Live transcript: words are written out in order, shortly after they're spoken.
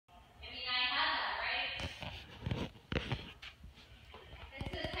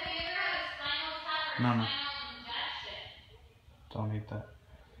No, no. Don't eat that.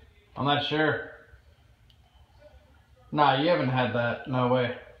 I'm not sure. Nah, you haven't had that. No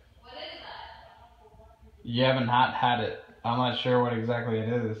way. What is that? You haven't not had it. I'm not sure what exactly it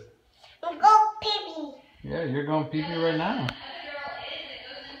is. I'm going pee-pee. Yeah, you're going pee-pee right now. Epidural is, it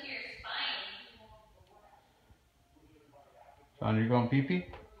goes into your spine. Son, you're going pee-pee?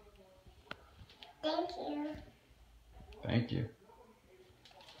 Thank you. Thank you.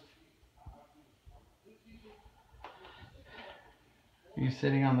 Are you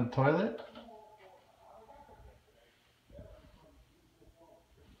sitting on the toilet?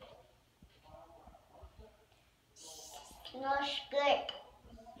 Smells good.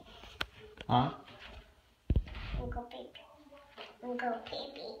 Huh? I'm going pee-pee. I'm going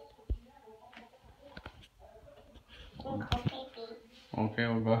pee-pee. I'm going pee-pee. Okay,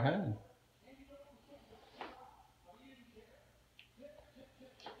 well go ahead.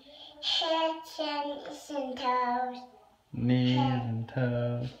 Heads and toes. Knees and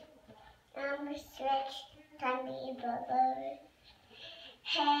toes. Stretch, tummy, bubble.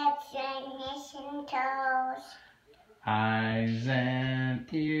 Heads and toes. Eyes and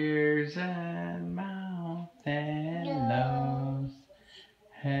ears and mouth and nose.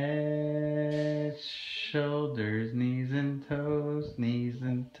 Head, shoulders, knees and toes, knees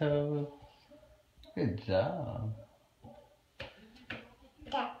and toes. Good job.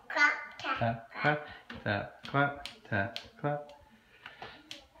 Tap, clap, tap, Tap, clap, tap, clap, tap, clap.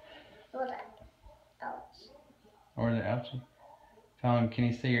 Hold on. Ouch. Or the ouchie. Falyn, can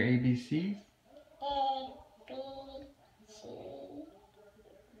you say your ABCs? A, B, C.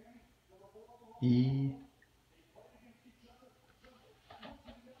 E.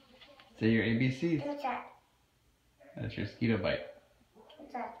 Say your ABCs. What's that? That's your mosquito bite.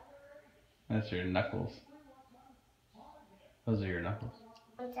 What's that? That's your knuckles. Those are your knuckles.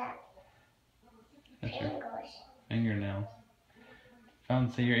 What's that? That's your Fingers. fingernails.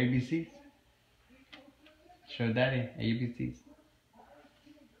 Falyn, say your ABCs. Show Daddy ABCs.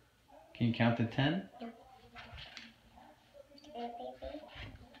 Can you count to 10? No.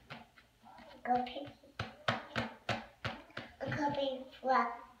 Go pee-pee. Go pee-pee.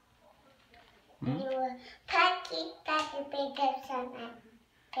 Flop. Hmm? Packy, bake up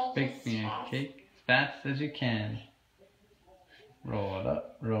some Bake me a cake as fast as you can. Roll it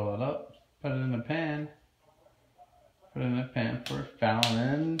up, put it in the pan. Put it in the pan for Falyn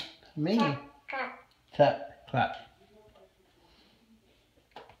and me. Clap. Tap, clap.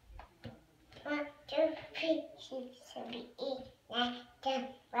 1, 2, 3, 4, 7, 8, 9, 10,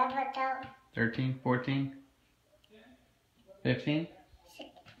 11, 12, 13, 14, 15,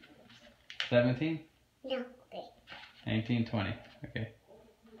 17, no, wait. 19, 20. Okay.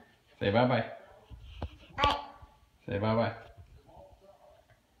 Say bye-bye. Bye. Say bye-bye.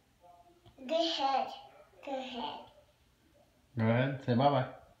 Good head. Good head. Go ahead. Say bye-bye.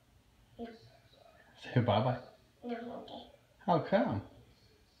 No. Say bye-bye. No, okay. How come?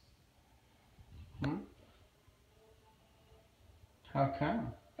 Hmm? How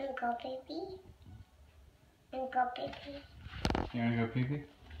come? Go pee-pee. Go pee-pee. You wanna go pee-pee?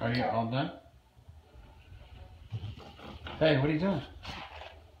 Are you all done? Hey, what are you doing?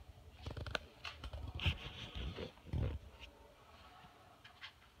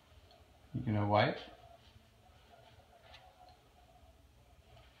 You gonna wipe?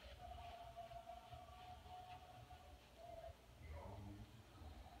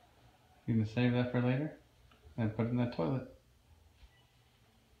 You gonna save that for later? And put it in the toilet.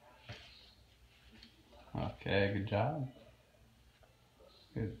 Okay, good job.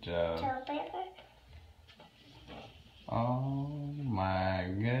 Good job. Toilet paper. Oh my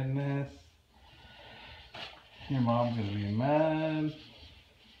goodness. Your mom's gonna be mad.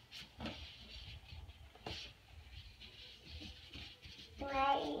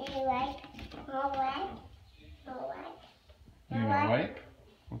 Right. All right. You gonna wipe?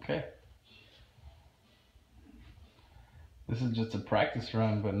 Okay. This is just a practice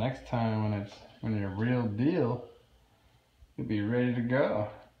run, but next time when you're a real deal, you'll be ready to go.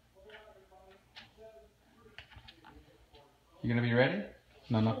 You gonna be ready?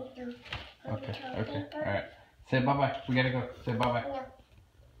 No. Okay. Alright. Say bye-bye. We gotta go. Say bye-bye. No.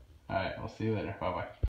 Alright, we'll see you later. Bye-bye.